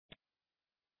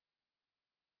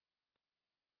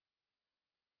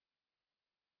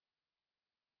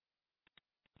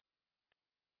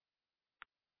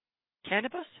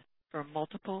Cannabis for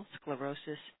Multiple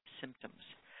Sclerosis Symptoms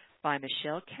by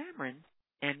Michelle Cameron,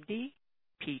 MD,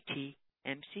 PT,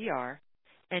 MCR,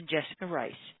 and Jessica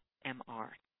Rice, MR.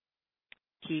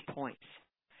 Key points.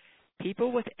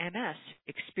 People with MS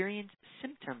experience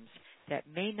symptoms that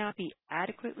may not be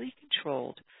adequately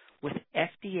controlled with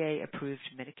FDA-approved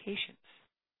medications.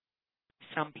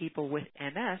 Some people with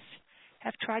MS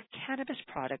have tried cannabis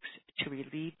products to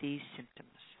relieve these symptoms.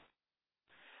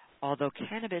 Although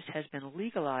cannabis has been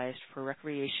legalized for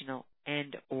recreational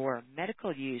and/or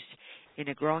medical use in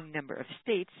a growing number of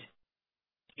states,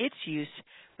 its use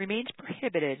remains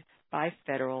prohibited by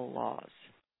federal laws.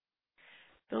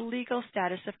 The legal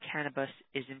status of cannabis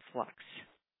is in flux.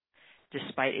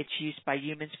 Despite its use by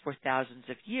humans for thousands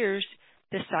of years,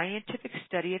 the scientific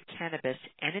study of cannabis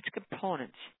and its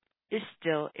components is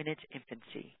still in its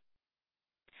infancy.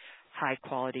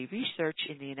 High-quality research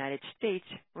in the United States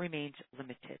remains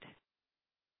limited.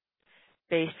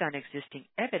 Based on existing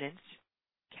evidence,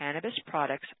 cannabis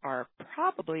products are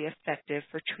probably effective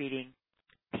for treating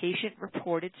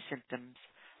patient-reported symptoms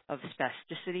of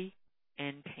spasticity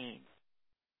and pain.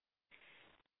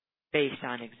 Based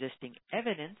on existing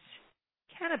evidence,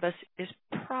 cannabis is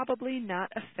probably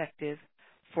not effective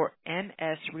for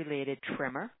MS-related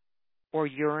tremor or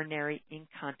urinary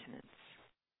incontinence.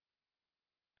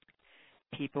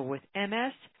 People with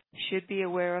MS should be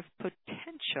aware of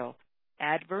potential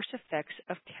adverse effects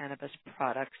of cannabis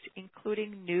products,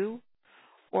 including new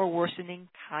or worsening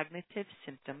cognitive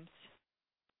symptoms,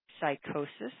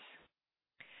 psychosis,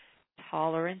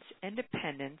 tolerance and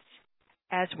dependence,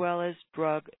 as well as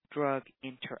drug-drug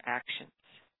interactions.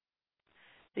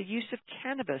 The use of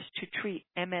cannabis to treat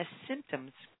MS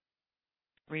symptoms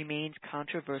remains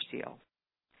controversial.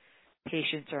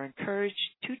 Patients are encouraged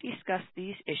to discuss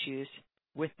these issues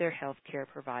with their healthcare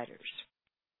providers.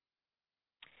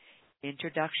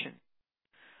 Introduction.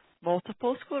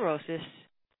 Multiple sclerosis,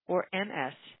 or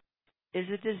MS, is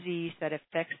a disease that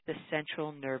affects the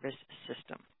central nervous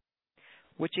system,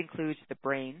 which includes the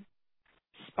brain,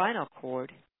 spinal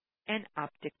cord, and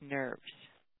optic nerves.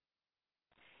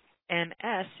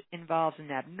 MS involves an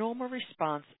abnormal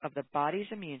response of the body's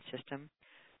immune system,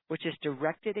 which is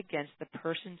directed against the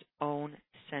person's own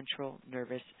central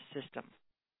nervous system.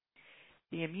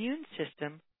 The immune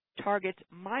system targets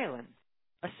myelin,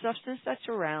 a substance that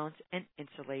surrounds and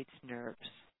insulates nerves.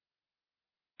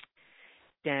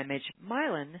 Damaged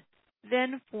myelin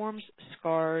then forms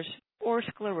scars or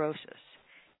sclerosis,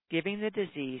 giving the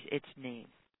disease its name.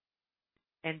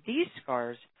 And these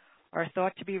scars are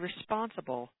thought to be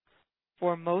responsible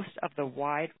for most of the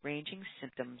wide-ranging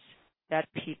symptoms that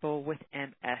people with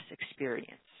MS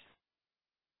experience.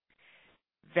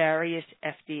 Various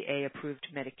FDA-approved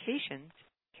medications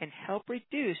can help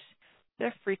reduce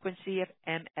the frequency of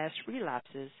MS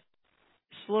relapses,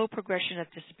 slow progression of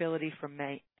disability from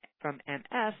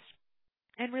MS,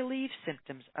 and relieve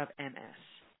symptoms of MS.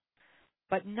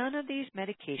 But none of these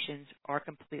medications are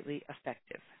completely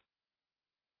effective.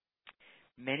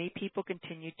 Many people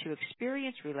continue to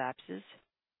experience relapses,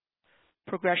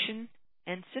 progression,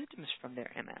 and symptoms from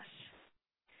their MS.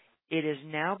 It is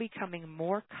now becoming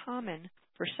more common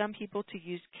for some people to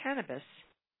use cannabis,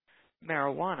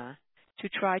 marijuana, to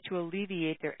try to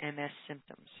alleviate their MS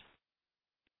symptoms.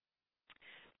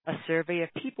 A survey of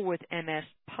people with MS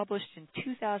published in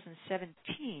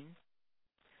 2017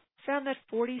 found that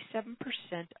 47%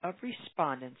 of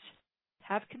respondents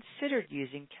have considered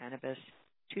using cannabis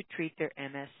to treat their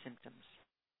MS symptoms.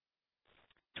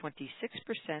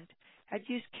 26% had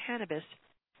used cannabis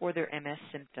for their MS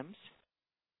symptoms.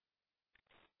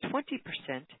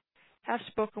 20% have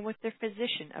spoken with their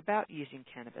physician about using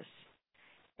cannabis,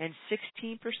 and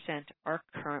 16% are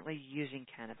currently using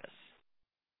cannabis.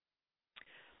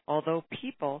 Although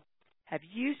people have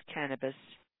used cannabis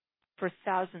for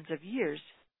thousands of years,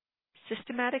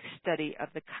 systematic study of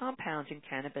the compounds in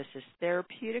cannabis as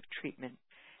therapeutic treatment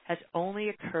has only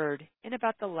occurred in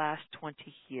about the last 20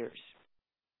 years.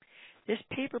 This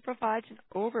paper provides an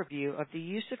overview of the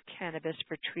use of cannabis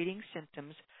for treating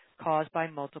symptoms caused by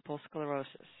multiple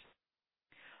sclerosis.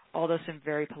 Although some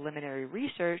very preliminary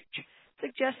research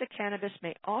suggests that cannabis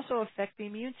may also affect the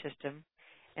immune system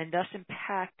and thus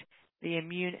impact the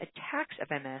immune attacks of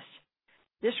MS,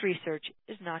 this research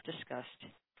is not discussed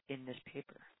in this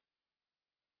paper.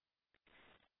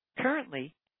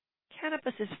 Currently,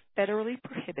 cannabis is federally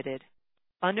prohibited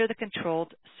under the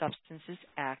Controlled Substances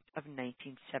Act of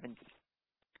 1970.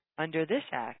 Under this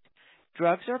act,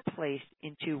 drugs are placed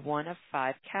into one of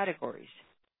 5 categories,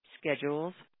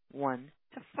 Schedules 1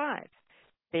 to 5,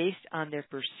 based on their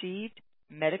perceived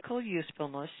medical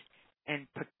usefulness and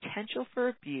potential for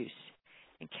abuse,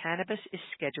 and cannabis is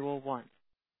Schedule 1.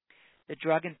 The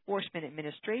Drug Enforcement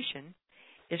Administration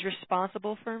is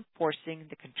responsible for enforcing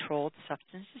the Controlled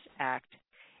Substances Act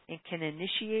and can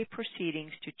initiate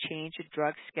proceedings to change a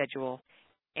drug schedule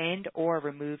and or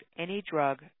remove any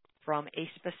drug from a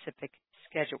specific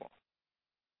schedule.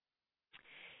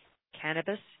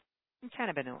 Cannabis and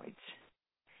cannabinoids.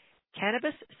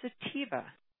 Cannabis sativa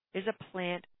is a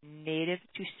plant native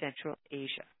to Central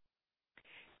Asia.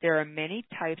 There are many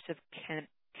types of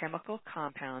chemical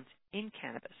compounds in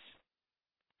cannabis.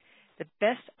 The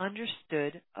best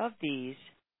understood of these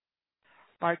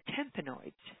are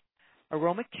terpenoids,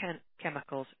 aroma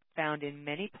chemicals found in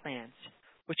many plants,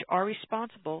 which are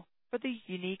responsible for the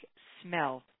unique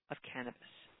smell of cannabis.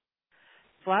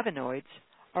 Flavonoids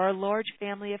are a large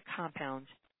family of compounds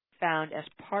found as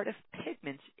part of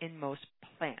pigments in most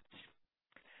plants.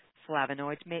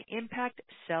 Flavonoids may impact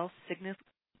cell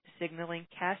signaling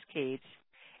cascades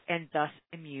and thus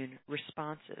immune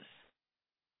responses.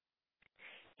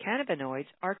 Cannabinoids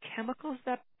are chemicals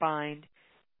that bind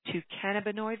to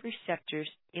cannabinoid receptors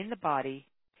in the body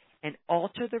and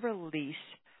alter the release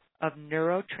of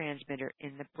neurotransmitter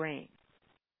in the brain.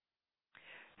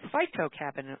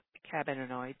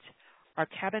 Phytocannabinoids are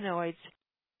cannabinoids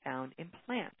found in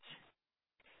plants.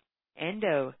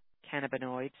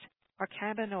 Endocannabinoids are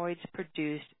cannabinoids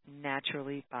produced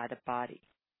naturally by the body.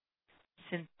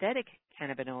 Synthetic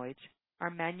cannabinoids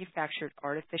are manufactured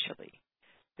artificially.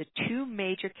 The two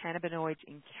major cannabinoids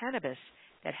in cannabis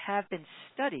that have been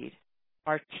studied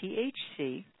are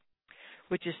THC,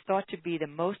 which is thought to be the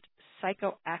most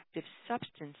psychoactive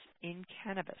substance in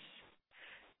cannabis.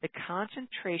 The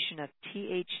concentration of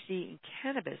THC in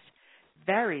cannabis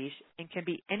varies and can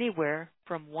be anywhere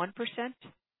from 1%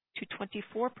 to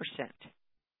 24%.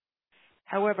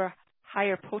 However,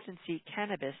 higher potency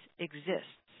cannabis exists.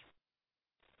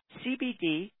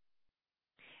 CBD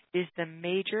is the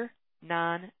major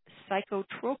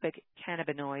non-psychotropic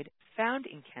cannabinoid found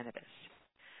in cannabis.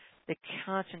 The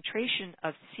concentration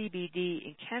of CBD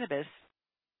in cannabis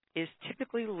is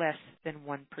typically less than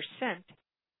 1%,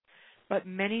 but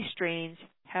many strains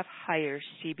have higher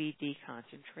CBD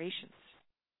concentrations.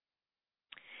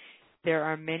 There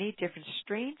are many different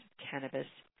strains of cannabis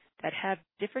that have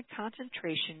different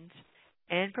concentrations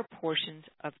and proportions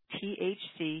of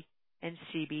THC and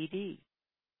CBD.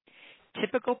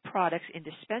 Typical products in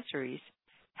dispensaries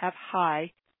have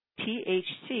high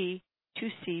THC to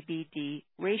CBD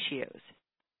ratios,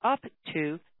 up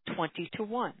to 20 to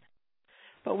 1.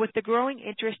 But with the growing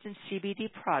interest in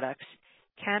CBD products,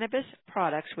 cannabis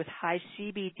products with high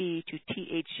CBD to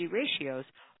THC ratios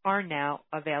are now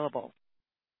available.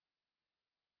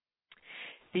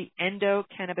 The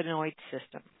endocannabinoid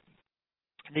system.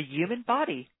 The human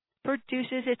body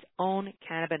produces its own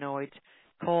cannabinoids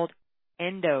called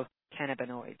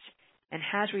endocannabinoids and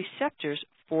has receptors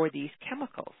for these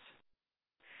chemicals.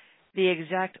 The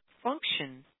exact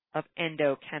function of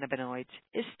endocannabinoids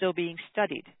is still being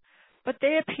studied, but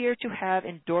they appear to have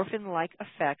endorphin-like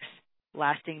effects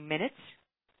lasting minutes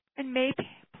and may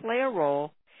play a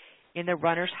role in the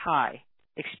runner's high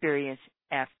experience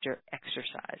after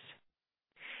exercise.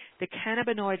 The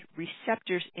cannabinoid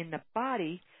receptors in the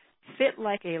body fit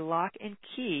like a lock and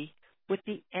key with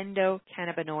the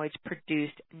endocannabinoids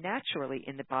produced naturally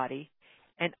in the body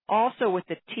and also with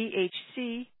the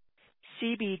THC,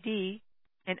 CBD,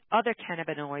 and other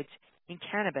cannabinoids in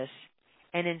cannabis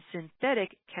and in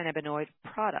synthetic cannabinoid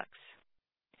products.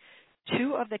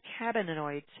 Two of the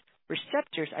cannabinoids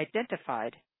receptors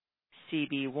identified,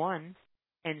 CB1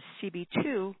 and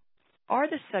CB2, are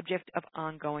the subject of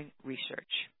ongoing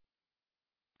research.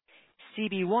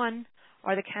 CB1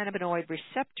 are the cannabinoid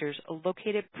receptors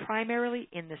located primarily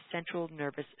in the central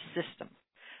nervous system,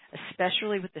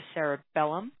 especially with the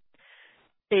cerebellum,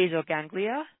 basal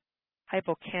ganglia,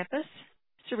 hippocampus,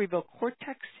 cerebral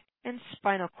cortex, and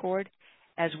spinal cord,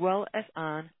 as well as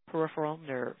on peripheral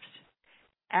nerves.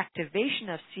 Activation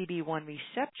of CB1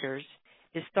 receptors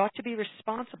is thought to be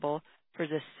responsible for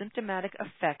the symptomatic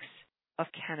effects of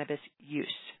cannabis use.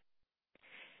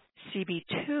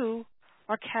 CB2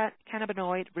 are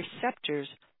cannabinoid receptors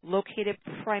located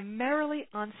primarily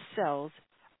on cells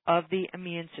of the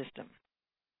immune system.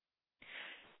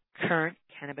 Current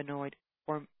cannabinoid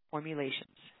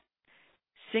formulations.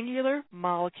 Singular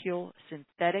molecule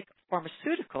synthetic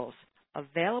pharmaceuticals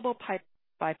available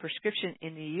by prescription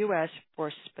in the U.S.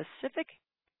 for specific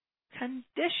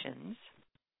conditions.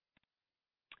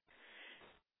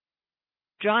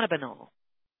 Dronabinol,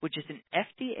 which is an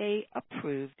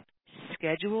FDA-approved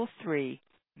Schedule 3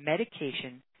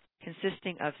 medication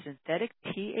consisting of synthetic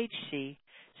THC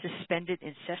suspended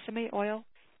in sesame oil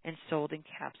and sold in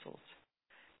capsules.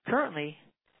 Currently,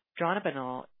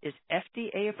 dronabinol is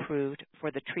FDA approved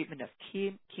for the treatment of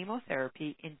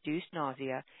chemotherapy-induced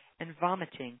nausea and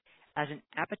vomiting as an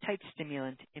appetite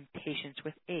stimulant in patients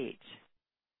with AIDS.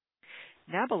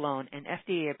 Nabilone, an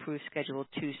FDA-approved Schedule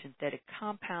II synthetic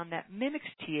compound that mimics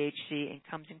THC and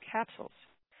comes in capsules.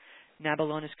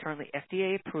 Nabilone is currently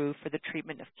FDA approved for the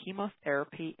treatment of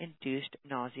chemotherapy-induced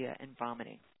nausea and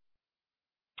vomiting.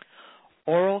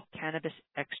 Oral cannabis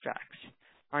extracts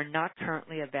are not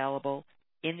currently available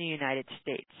in the United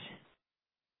States.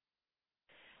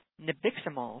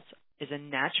 Nabiximols is a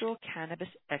natural cannabis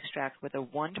extract with a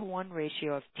 1-to-1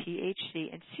 ratio of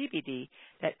THC and CBD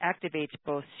that activates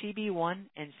both CB1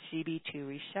 and CB2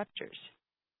 receptors.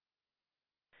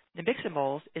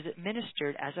 Nabiximols is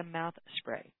administered as a mouth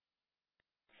spray.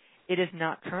 It is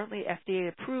not currently FDA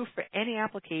approved for any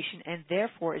application and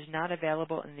therefore is not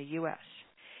available in the U.S.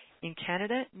 In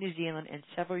Canada, New Zealand, and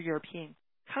several European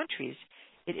countries,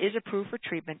 it is approved for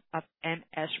treatment of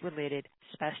MS-related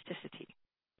spasticity.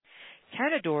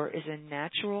 Canador is a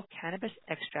natural cannabis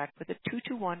extract with a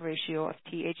 2-to-1 ratio of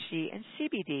THC and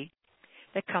CBD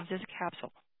that comes as a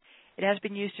capsule. It has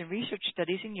been used in research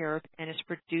studies in Europe and is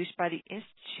produced by the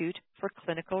Institute for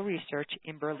Clinical Research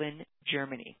in Berlin,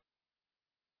 Germany.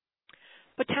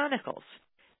 Botanicals.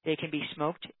 They can be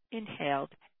smoked, inhaled,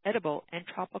 edible, and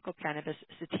tropical cannabis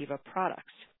sativa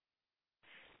products.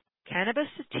 Cannabis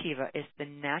sativa is the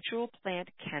natural plant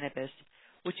cannabis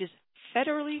which is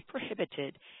federally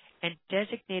prohibited and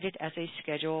designated as a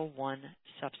Schedule I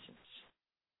substance.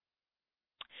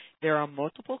 There are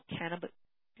multiple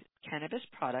cannabis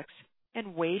products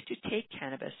and ways to take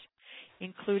cannabis,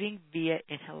 including via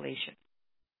inhalation,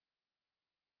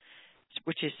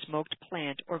 which is smoked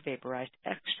plant or vaporized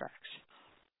extracts.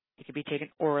 It can be taken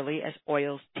orally as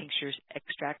oils, tinctures,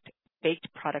 extract, baked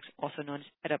products, also known as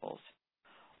edibles,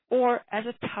 or as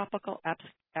a topical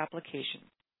application,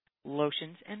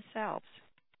 lotions and salves.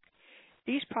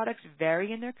 These products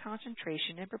vary in their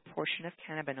concentration and proportion of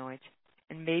cannabinoids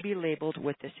and may be labeled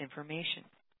with this information.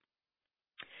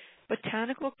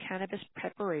 Botanical cannabis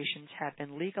preparations have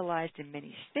been legalized in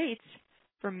many states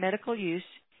for medical use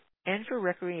and for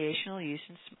recreational use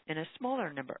in a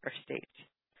smaller number of states.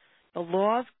 The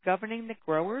laws governing the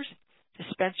growers,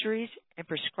 dispensaries, and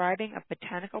prescribing of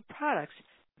botanical products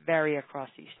vary across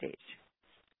these states.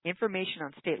 Information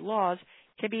on state laws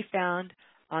can be found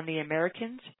on the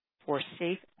Americans for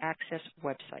Safe Access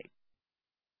website.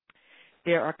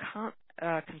 There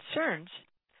are concerns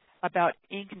about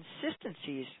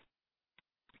inconsistencies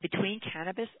between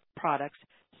cannabis products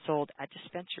sold at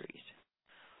dispensaries.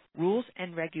 Rules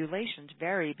and regulations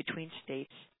vary between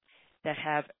states that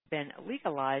have been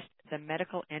legalized the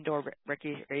medical and or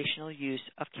recreational use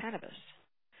of cannabis.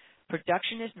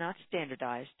 Production is not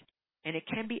standardized, and it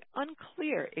can be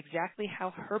unclear exactly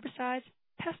how herbicides,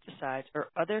 pesticides, or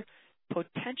other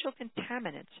potential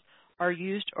contaminants are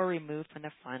used or removed from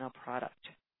the final product.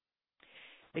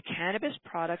 The cannabis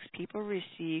products people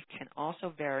receive can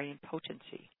also vary in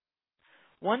potency.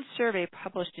 One survey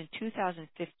published in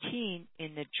 2015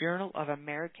 in the Journal of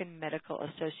American Medical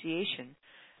Association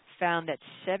found that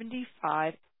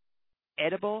 75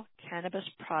 edible cannabis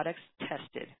products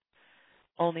tested,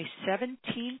 only 17%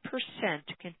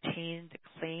 contained the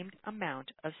claimed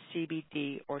amount of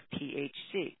CBD or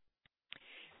THC.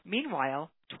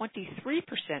 Meanwhile, 23%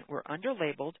 were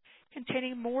underlabeled,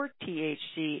 containing more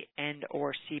THC and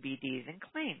or CBD than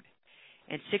claimed,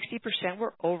 and 60%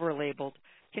 were overlabeled,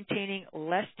 containing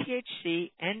less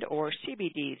THC and or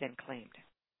CBD than claimed.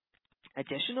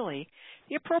 Additionally,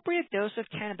 the appropriate dose of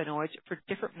cannabinoids for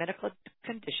different medical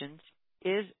conditions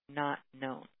is not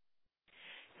known.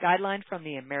 Guideline from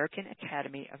the American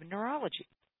Academy of Neurology.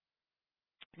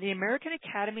 The American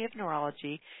Academy of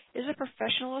Neurology is a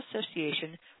professional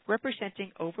association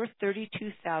representing over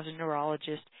 32,000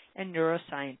 neurologists and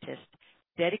neuroscientists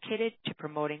dedicated to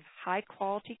promoting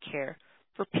high-quality care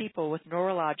for people with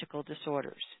neurological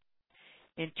disorders.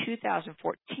 In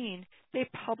 2014, they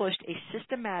published a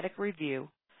systematic review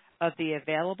of the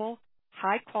available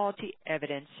high-quality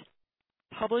evidence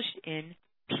published in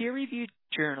peer-reviewed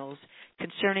journals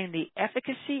concerning the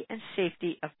efficacy and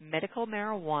safety of medical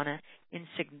marijuana in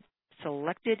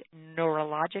selected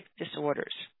neurologic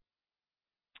disorders.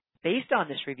 Based on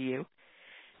this review,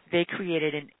 they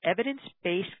created an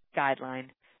evidence-based guideline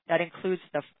that includes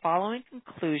the following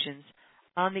conclusions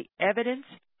on the evidence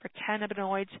for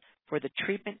cannabinoids for the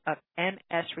treatment of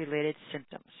MS-related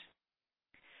symptoms.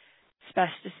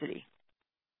 Spasticity.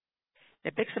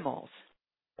 Nabiximols,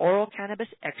 oral cannabis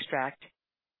extract,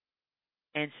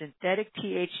 and synthetic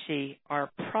THC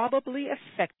are probably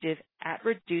effective at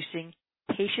reducing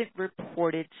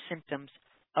patient-reported symptoms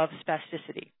of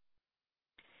spasticity.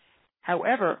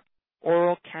 However,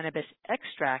 oral cannabis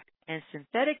extract and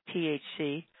synthetic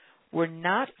THC were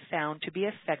not found to be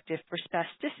effective for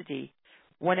spasticity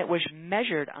when it was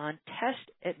measured on tests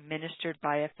administered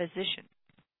by a physician.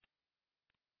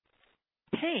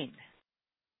 Pain.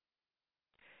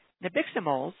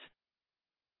 Nabiximols,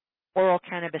 oral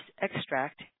cannabis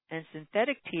extract, and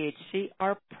synthetic THC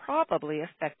are probably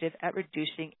effective at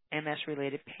reducing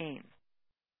MS-related pain.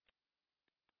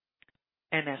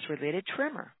 MS-related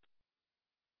tremor.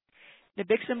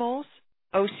 Nabiximols,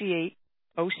 OCE,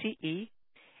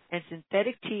 and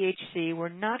synthetic THC were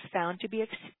not found to be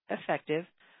effective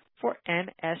for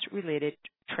MS-related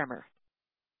tremor.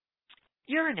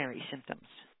 Urinary symptoms.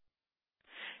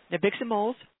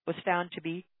 Nabiximols was found to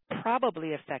be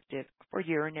probably effective for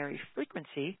urinary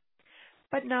frequency,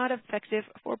 but not effective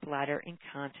for bladder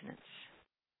incontinence.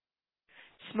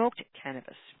 Smoked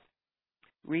cannabis.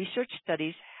 Research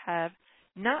studies have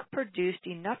not produced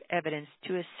enough evidence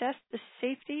to assess the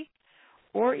safety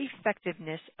or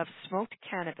effectiveness of smoked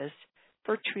cannabis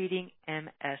for treating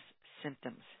MS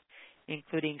symptoms,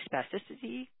 including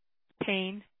spasticity,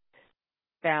 pain,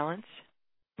 balance,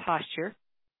 posture,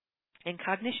 and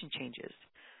cognition changes.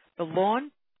 The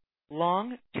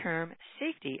long-term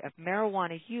safety of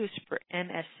marijuana use for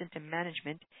MS symptom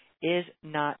management is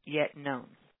not yet known.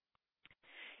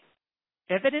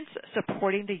 Evidence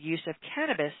supporting the use of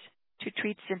cannabis to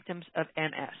treat symptoms of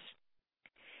MS.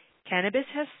 Cannabis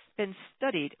has been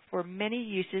studied for many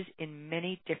uses in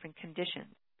many different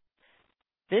conditions.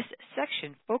 This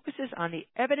section focuses on the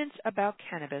evidence about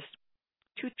cannabis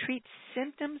to treat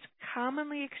symptoms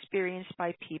commonly experienced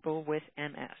by people with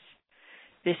MS.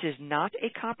 This is not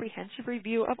a comprehensive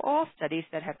review of all studies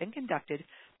that have been conducted,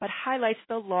 but highlights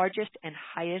the largest and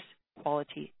highest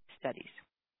quality studies.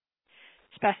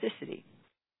 Spasticity.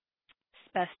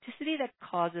 Spasticity that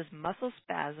causes muscle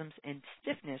spasms and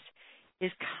stiffness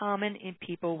is common in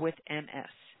people with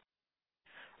MS.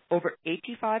 Over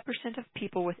 85% of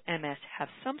people with MS have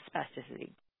some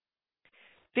spasticity.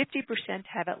 50%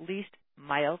 have at least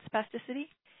mild spasticity,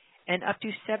 and up to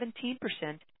 17%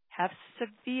 have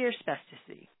severe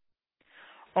spasticity.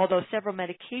 Although several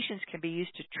medications can be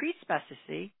used to treat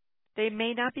spasticity, they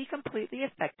may not be completely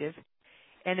effective,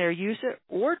 and their use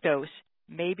or dose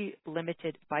may be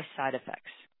limited by side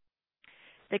effects.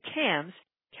 The CAMS,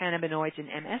 Cannabinoids in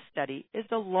MS study, is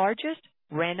the largest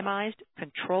randomized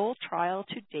controlled trial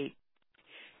to date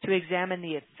to examine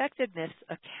the effectiveness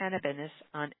of cannabis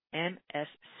on MS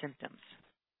symptoms.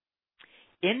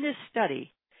 In this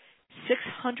study,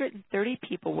 630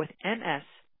 people with MS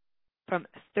from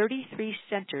 33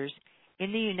 centers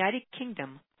in the United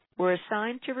Kingdom were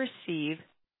assigned to receive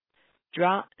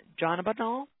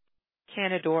dronabinol,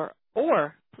 Canador,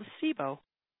 or placebo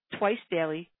twice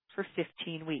daily for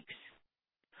 15 weeks.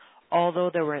 Although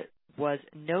there was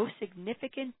no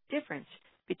significant difference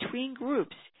between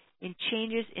groups in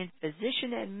changes in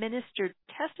physician-administered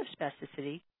test of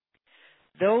spasticity,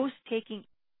 those taking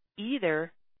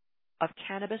either of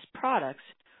cannabis products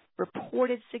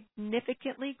reported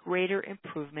significantly greater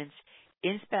improvements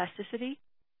in spasticity,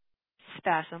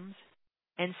 spasms,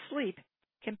 and sleep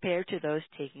compared to those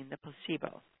taking the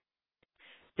placebo.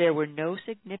 There were no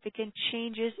significant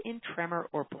changes in tremor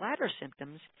or bladder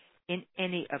symptoms in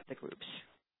any of the groups.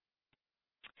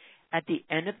 At the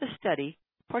end of the study,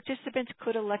 participants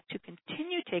could elect to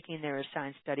continue taking their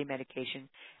assigned study medication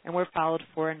and were followed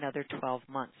for another 12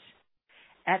 months.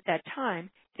 At that time,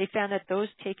 they found that those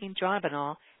taking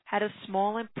dronabinol had a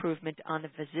small improvement on the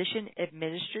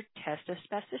physician-administered test of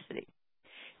spasticity,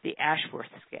 the Ashworth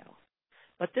scale.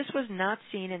 But this was not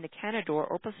seen in the Canador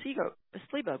or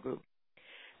placebo group.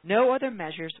 No other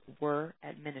measures were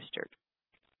administered.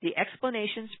 The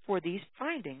explanations for these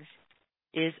findings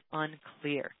is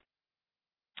unclear.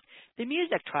 The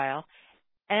MUSIC trial,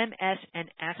 MS and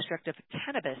Abstract of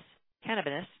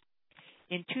Cannabis,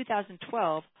 in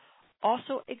 2012,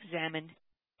 also examined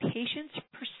patients'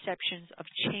 perceptions of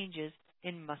changes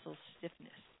in muscle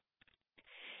stiffness.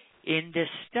 In this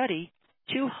study,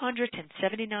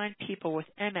 279 people with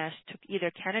MS took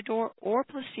either Canador or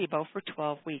placebo for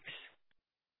 12 weeks.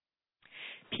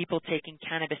 People taking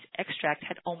cannabis extract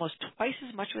had almost twice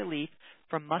as much relief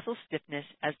from muscle stiffness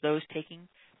as those taking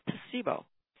placebo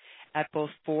at both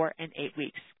 4 and 8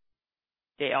 weeks.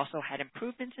 They also had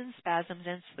improvements in spasms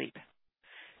and sleep.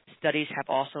 Studies have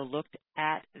also looked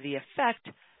at the effect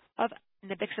of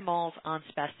nabiximols on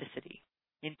spasticity.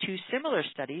 In two similar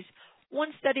studies, one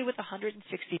study with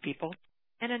 160 people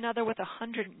and another with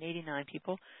 189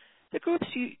 people, the groups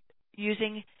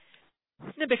using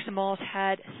Nabiximols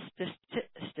had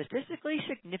statistically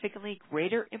significantly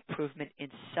greater improvement in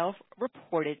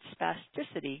self-reported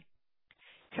spasticity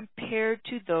compared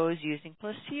to those using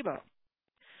placebo,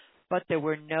 but there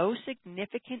were no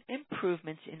significant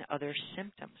improvements in other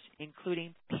symptoms,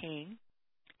 including pain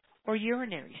or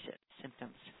urinary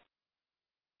symptoms.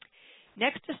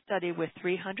 Next, a study with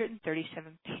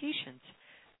 337 patients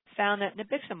found that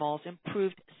nabiximols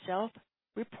improved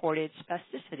self-reported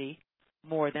spasticity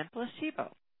more than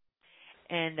placebo,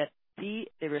 and that the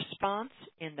response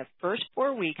in the first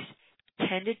 4 weeks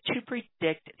tended to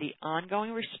predict the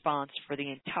ongoing response for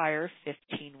the entire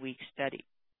 15-week study.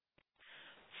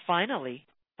 Finally,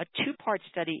 a two-part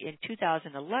study in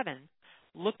 2011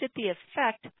 looked at the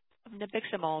effect of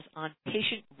nabiximols on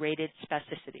patient-rated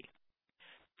spasticity.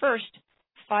 First,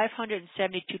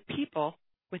 572 people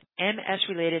with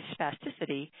MS-related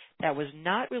spasticity that was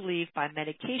not relieved by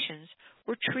medications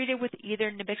were treated with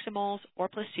either nabiximols or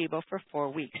placebo for 4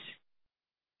 weeks.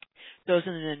 Those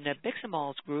in the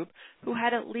nabiximols group who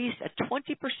had at least a 20%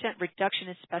 reduction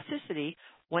in spasticity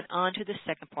went on to the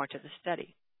second part of the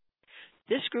study.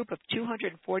 This group of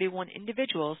 241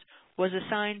 individuals was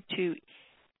assigned to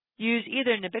use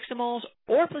either nabiximols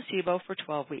or placebo for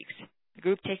 12 weeks. The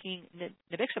group taking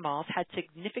nabiximols had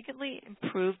significantly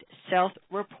improved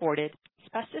self-reported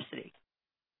spasticity.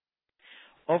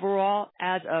 Overall,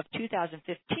 as of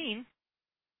 2015,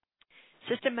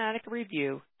 systematic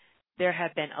review, there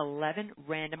have been 11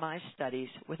 randomized studies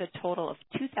with a total of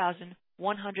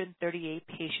 2,138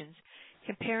 patients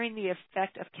comparing the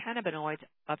effect of cannabinoids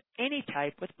of any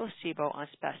type with placebo on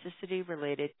spasticity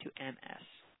related to MS.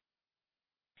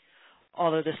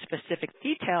 Although the specific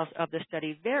details of the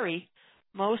study vary,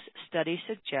 most studies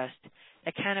suggest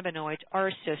that cannabinoids are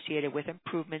associated with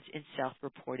improvements in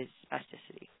self-reported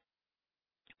spasticity.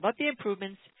 But the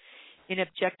improvements in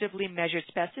objectively measured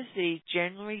spasticity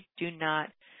generally do not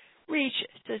reach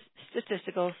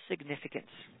statistical significance.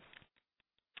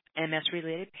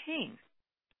 MS-related pain.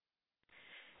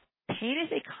 Pain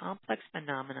is a complex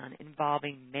phenomenon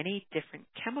involving many different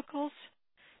chemicals,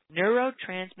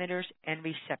 neurotransmitters, and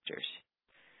receptors.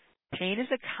 Pain is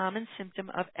a common symptom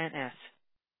of MS,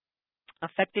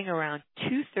 affecting around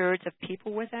 2/3 of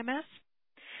people with MS.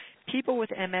 People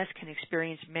with MS can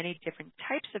experience many different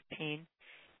types of pain,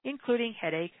 including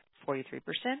headache,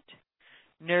 43%,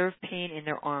 nerve pain in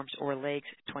their arms or legs,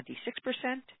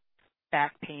 26%,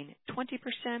 back pain,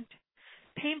 20%,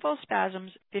 painful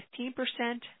spasms,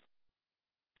 15%,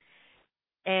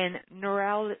 and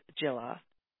neuralgia,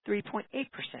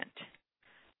 3.8%.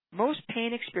 Most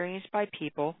pain experienced by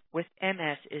people with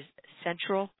MS is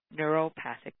central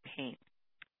neuropathic pain,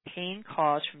 pain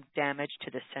caused from damage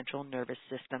to the central nervous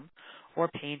system or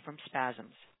pain from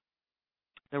spasms.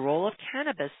 The role of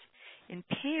cannabis in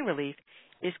pain relief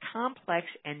is complex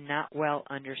and not well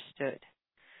understood.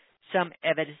 Some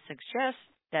evidence suggests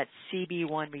that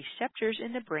CB1 receptors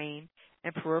in the brain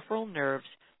and peripheral nerves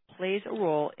plays a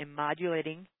role in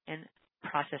modulating and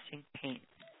processing pain.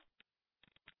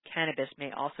 Cannabis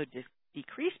may also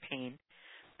decrease pain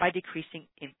by decreasing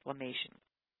inflammation.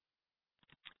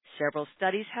 Several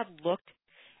studies have looked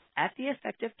at the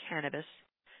effect of cannabis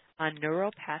on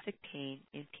neuropathic pain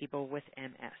in people with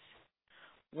MS.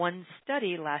 One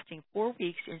study lasting 4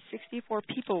 weeks in 64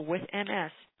 people with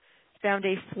MS found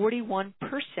a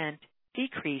 41%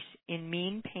 decrease in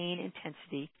mean pain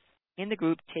intensity in the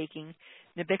group taking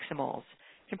nabiximols,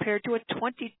 compared to a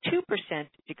 22%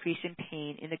 decrease in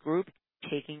pain in the group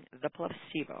taking the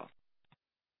placebo.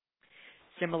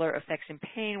 Similar effects in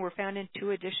pain were found in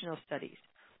 2 additional studies,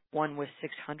 one with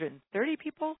 630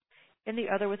 people and the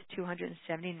other with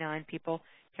 279 people,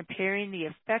 comparing the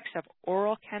effects of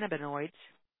oral cannabinoids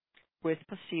with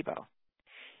placebo.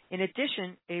 In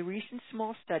addition, a recent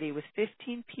small study with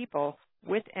 15 people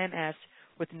with MS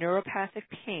with neuropathic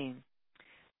pain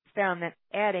found that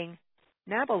adding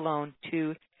nabilone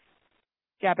to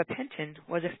gabapentin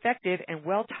was effective and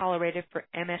well tolerated for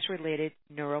MS-related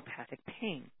neuropathic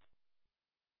pain.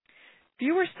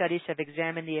 Fewer studies have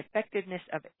examined the effectiveness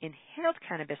of inhaled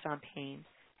cannabis on pain,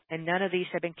 and none of these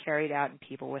have been carried out in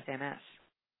people with MS.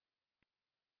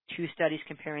 2 studies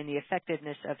comparing the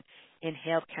effectiveness of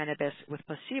inhaled cannabis with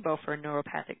placebo for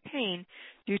neuropathic pain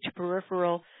due to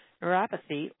peripheral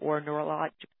neuropathy or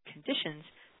neurologic conditions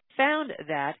found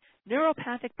that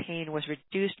neuropathic pain was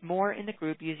reduced more in the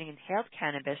group using inhaled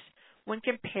cannabis when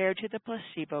compared to the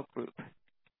placebo group.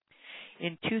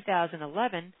 In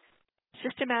 2011,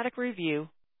 systematic review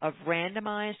of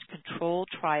randomized controlled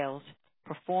trials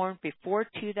performed before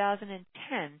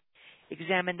 2010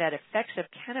 examined that effects of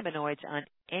cannabinoids on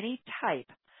any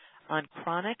type on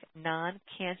chronic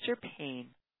non-cancer pain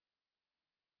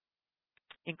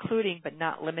including but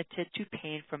not limited to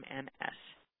pain from MS.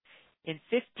 In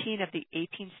 15 of the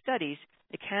 18 studies,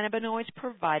 the cannabinoids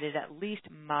provided at least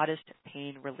modest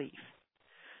pain relief.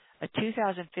 A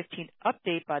 2015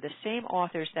 update by the same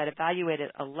authors that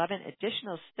evaluated 11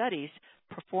 additional studies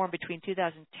performed between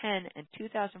 2010 and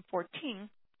 2014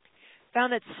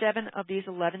 found that 7 of these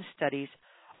 11 studies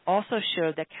also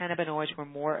showed that cannabinoids were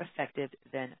more effective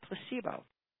than placebo.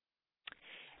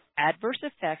 Adverse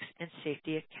effects and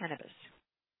safety of cannabis.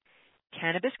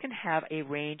 Cannabis can have a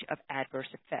range of adverse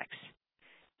effects.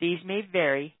 These may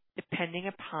vary depending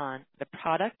upon the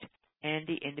product and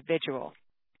the individual,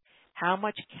 how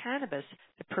much cannabis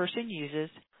the person uses,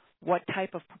 what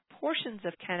type of proportions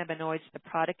of cannabinoids the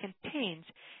product contains,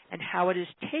 and how it is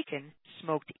taken,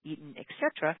 smoked, eaten,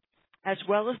 etc., as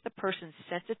well as the person's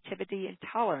sensitivity and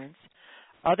tolerance,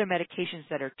 other medications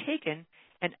that are taken,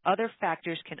 and other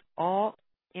factors can all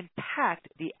impact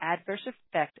the adverse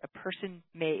effect a person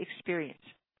may experience.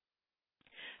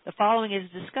 The following is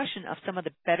a discussion of some of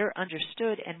the better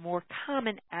understood and more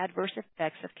common adverse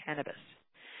effects of cannabis.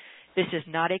 This is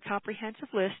not a comprehensive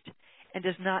list and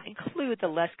does not include the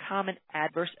less common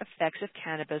adverse effects of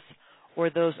cannabis or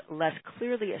those less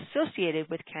clearly associated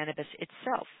with cannabis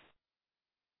itself.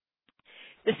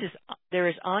 There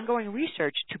is ongoing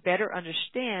research to better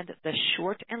understand the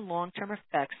short and long-term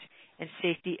effects and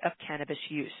safety of cannabis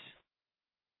use.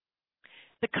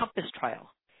 The COMPASS trial,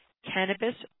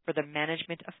 Cannabis for the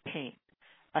Management of Pain,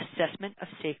 Assessment of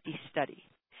Safety Study.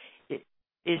 It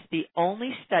is the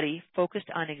only study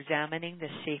focused on examining the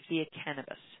safety of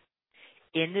cannabis.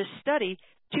 In this study,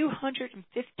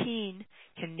 215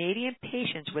 Canadian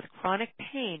patients with chronic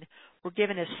pain were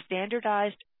given a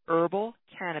standardized herbal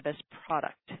cannabis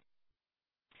product,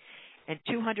 and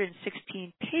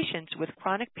 216 patients with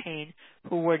chronic pain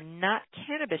who were not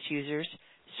cannabis users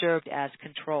served as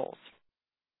controls.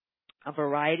 A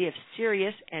variety of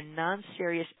serious and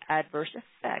non-serious adverse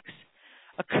effects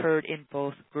occurred in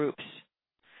both groups,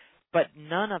 but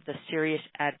none of the serious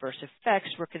adverse effects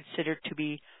were considered to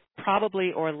be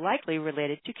probably or likely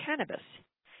related to cannabis,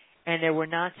 and there were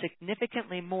not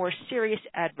significantly more serious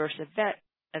adverse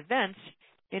events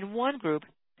in one group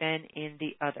than in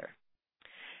the other.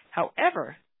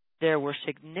 However, there were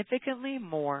significantly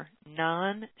more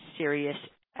non-serious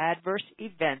adverse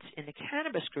events in the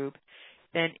cannabis group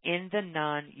than in the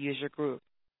non-user group,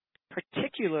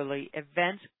 particularly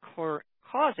events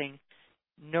causing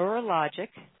neurologic,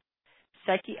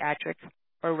 psychiatric,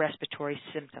 or respiratory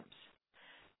symptoms.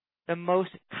 The most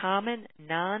common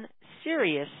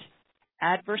non-serious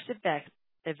adverse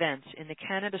events in the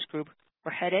cannabis group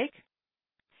were headache,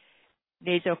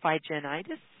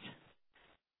 nasopharyngitis,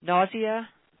 nausea,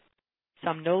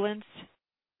 somnolence,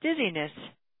 dizziness,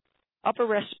 upper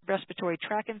respiratory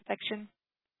tract infection,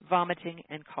 vomiting,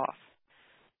 and cough.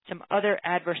 Some other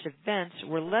adverse events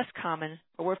were less common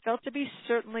but were felt to be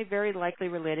certainly very likely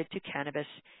related to cannabis,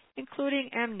 including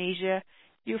amnesia,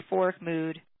 euphoric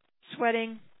mood,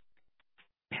 sweating,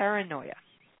 paranoia.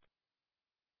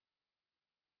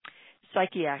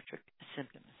 Psychiatric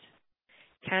symptoms.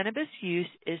 Cannabis use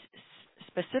is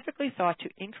specifically thought to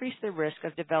increase the risk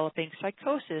of developing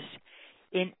psychosis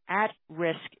in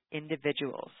at-risk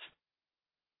individuals.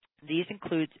 These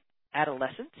include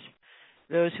adolescents,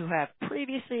 those who have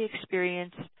previously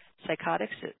experienced psychotic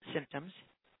symptoms,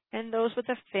 and those with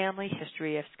a family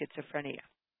history of schizophrenia.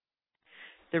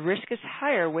 The risk is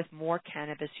higher with more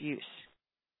cannabis use.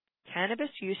 Cannabis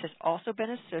use has also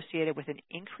been associated with an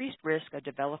increased risk of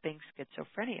developing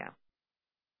schizophrenia.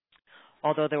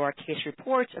 Although there are case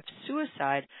reports of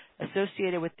suicide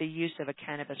associated with the use of a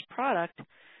cannabis product,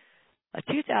 a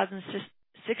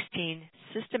 2016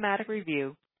 systematic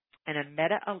review and a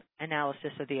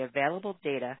meta-analysis of the available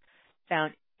data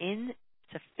found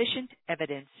insufficient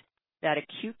evidence that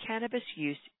acute cannabis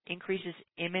use increases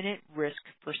imminent risk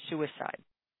for suicide.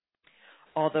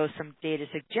 Although some data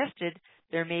suggested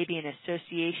there may be an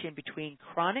association between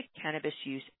chronic cannabis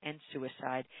use and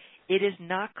suicide, it is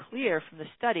not clear from the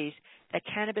studies that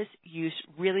cannabis use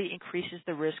really increases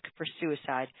the risk for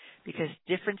suicide because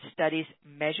different studies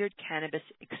measured cannabis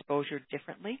exposure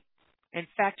differently, and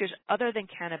factors other than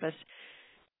cannabis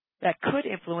that could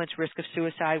influence risk of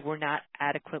suicide were not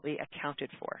adequately accounted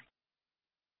for.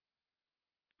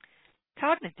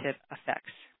 Cognitive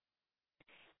effects.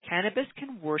 Cannabis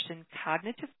can worsen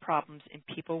cognitive problems in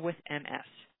people with MS.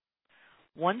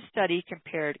 One study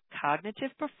compared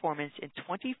cognitive performance in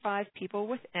 25 people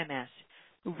with MS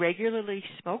who regularly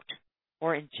smoked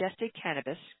or ingested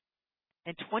cannabis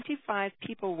and 25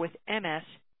 people with MS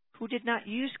who did not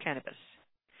use cannabis.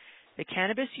 The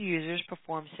cannabis users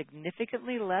performed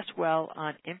significantly less well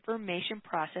on information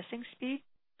processing speed,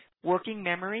 working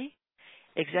memory,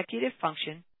 executive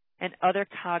function, and other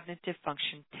cognitive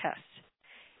function tests.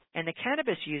 And the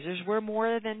cannabis users were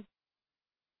more than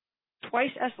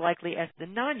twice as likely as the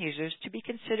non-users to be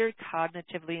considered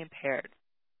cognitively impaired.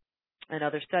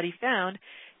 Another study found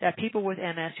that people with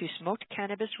MS who smoked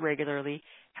cannabis regularly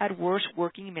had worse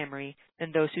working memory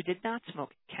than those who did not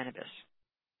smoke cannabis.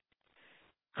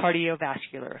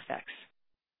 Cardiovascular effects.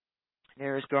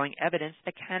 There is growing evidence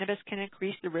that cannabis can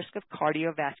increase the risk of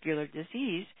cardiovascular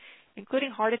disease,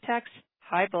 including heart attacks,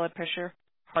 high blood pressure,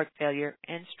 heart failure,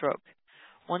 and stroke.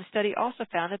 One study also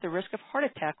found that the risk of heart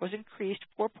attack was increased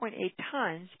 4.8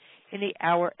 times in the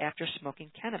hour after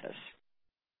smoking cannabis.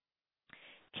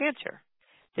 Cancer.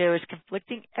 There is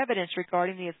conflicting evidence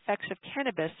regarding the effects of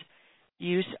cannabis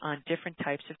use on different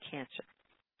types of cancer.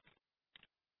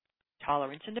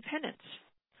 Tolerance and dependence.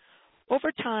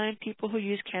 Over time, people who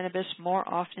use cannabis more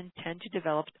often tend to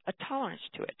develop a tolerance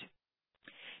to it.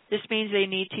 This means they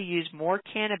need to use more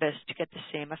cannabis to get the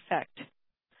same effect.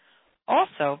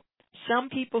 Also, some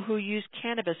people who use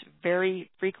cannabis very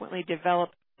frequently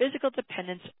develop physical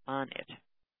dependence on it.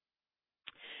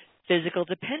 Physical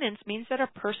dependence means that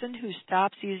a person who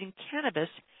stops using cannabis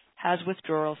has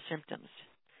withdrawal symptoms.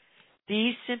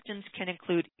 These symptoms can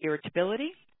include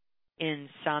irritability,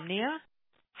 insomnia,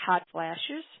 hot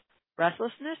flashes,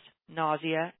 restlessness,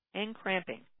 nausea, and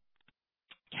cramping.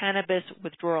 Cannabis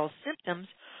withdrawal symptoms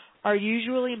are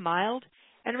usually mild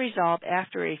and resolve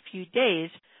after a few days,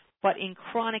 but in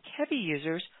chronic heavy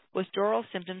users, withdrawal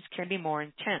symptoms can be more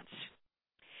intense.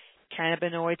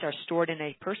 Cannabinoids are stored in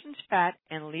a person's fat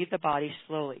and leave the body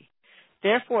slowly.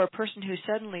 Therefore, a person who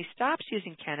suddenly stops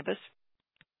using cannabis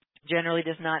generally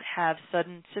does not have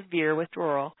sudden severe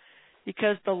withdrawal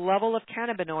because the level of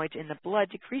cannabinoids in the blood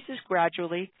decreases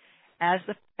gradually as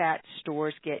the fat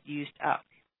stores get used up.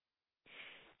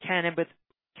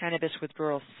 Cannabis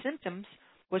withdrawal symptoms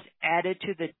was added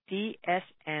to the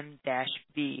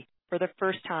DSM-V for the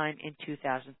first time in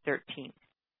 2013.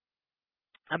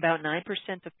 About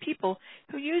 9% of people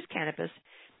who use cannabis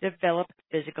develop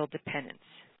physical dependence.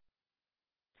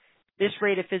 This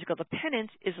rate of physical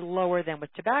dependence is lower than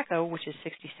with tobacco, which is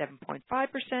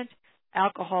 67.5%,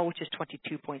 alcohol, which is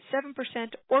 22.7%,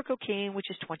 or cocaine, which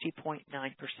is 20.9%.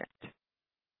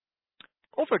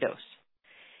 Overdose.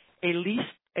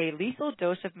 A lethal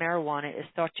dose of marijuana is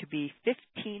thought to be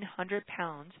 1,500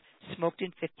 pounds smoked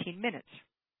in 15 minutes,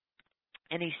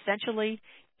 an essentially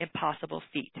impossible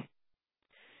feat.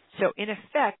 So, in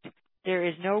effect, there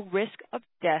is no risk of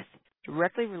death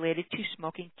directly related to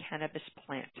smoking cannabis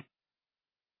plant.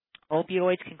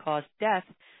 Opioids can cause death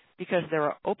because there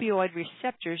are opioid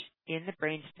receptors in the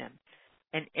brainstem,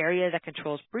 an area that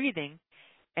controls breathing,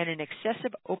 and an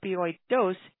excessive opioid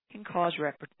dose can cause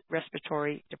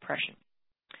respiratory depression.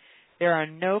 There are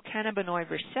no cannabinoid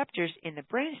receptors in the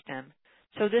brainstem,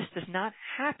 so this does not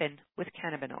happen with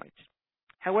cannabinoids.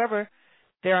 However,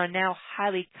 there are now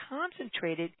highly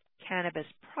concentrated cannabis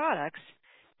products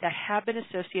that have been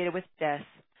associated with death,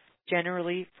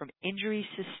 generally from injuries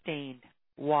sustained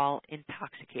while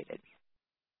intoxicated.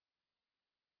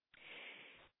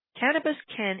 Cannabis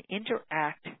can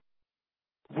interact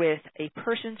with a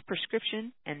person's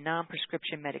prescription and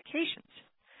non-prescription medications.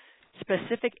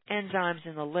 Specific enzymes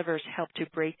in the livers help to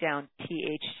break down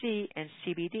THC and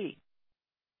CBD.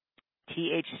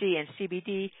 THC and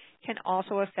CBD can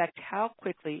also affect how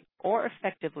quickly or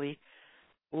effectively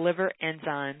liver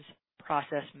enzymes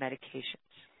process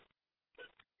medications.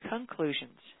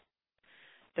 Conclusions.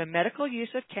 The medical use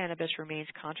of cannabis remains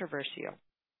controversial.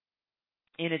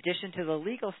 In addition to the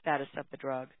legal status of the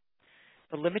drug,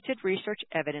 the limited research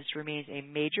evidence remains a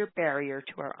major barrier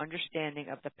to our understanding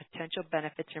of the potential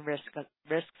benefits and risks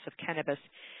of cannabis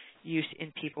use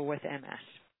in people with MS.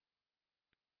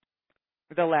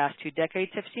 The last 2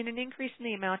 decades have seen an increase in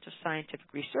the amount of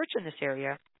scientific research in this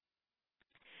area.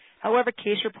 However,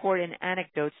 case report and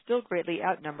anecdotes still greatly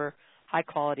outnumber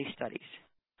high-quality studies.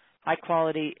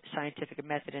 High-quality scientific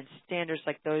method and standards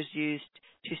like those used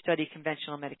to study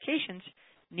conventional medications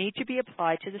need to be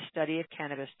applied to the study of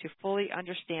cannabis to fully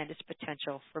understand its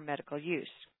potential for medical use.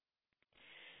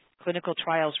 Clinical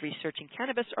trials researching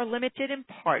cannabis are limited in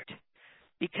part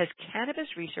because cannabis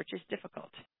research is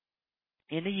difficult.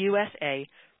 In the USA,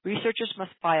 researchers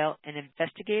must file an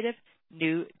investigative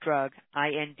new drug,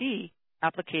 IND,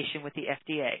 application with the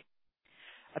FDA,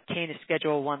 obtain a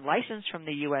Schedule I license from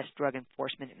the U.S. Drug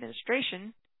Enforcement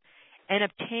Administration, and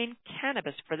obtain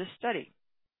cannabis for the study.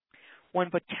 When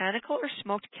botanical or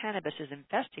smoked cannabis is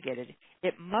investigated,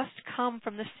 it must come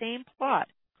from the same plot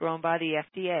grown by the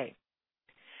FDA,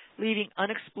 leaving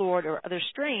unexplored or other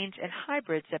strains and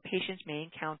hybrids that patients may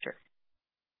encounter.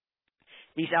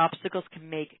 These obstacles can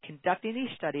make conducting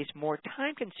these studies more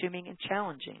time-consuming and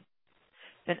challenging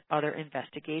than other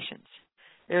investigations.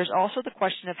 There is also the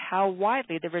question of how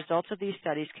widely the results of these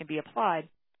studies can be applied,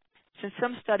 since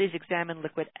some studies examine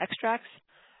liquid extracts,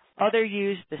 others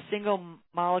use the single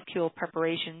molecule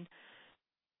preparation,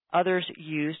 others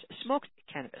use smoked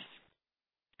cannabis.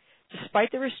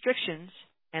 Despite the restrictions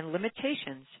and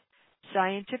limitations,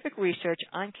 scientific research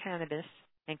on cannabis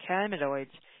and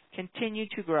cannabinoids continue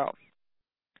to grow.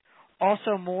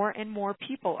 Also, more and more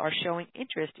people are showing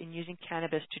interest in using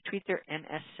cannabis to treat their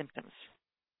MS symptoms.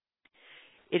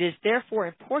 It is therefore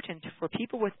important for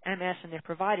people with MS and their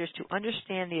providers to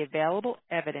understand the available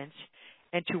evidence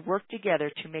and to work together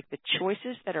to make the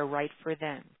choices that are right for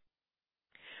them.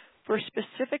 For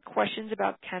specific questions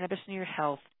about cannabis and your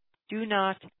health, do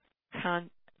not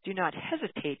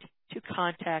hesitate to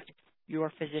contact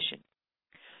your physician.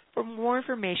 For more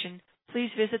information, please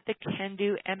visit the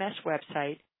CanDo MS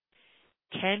website,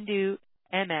 cando-ms.org.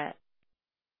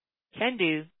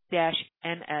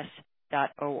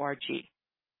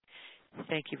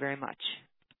 Thank you very much.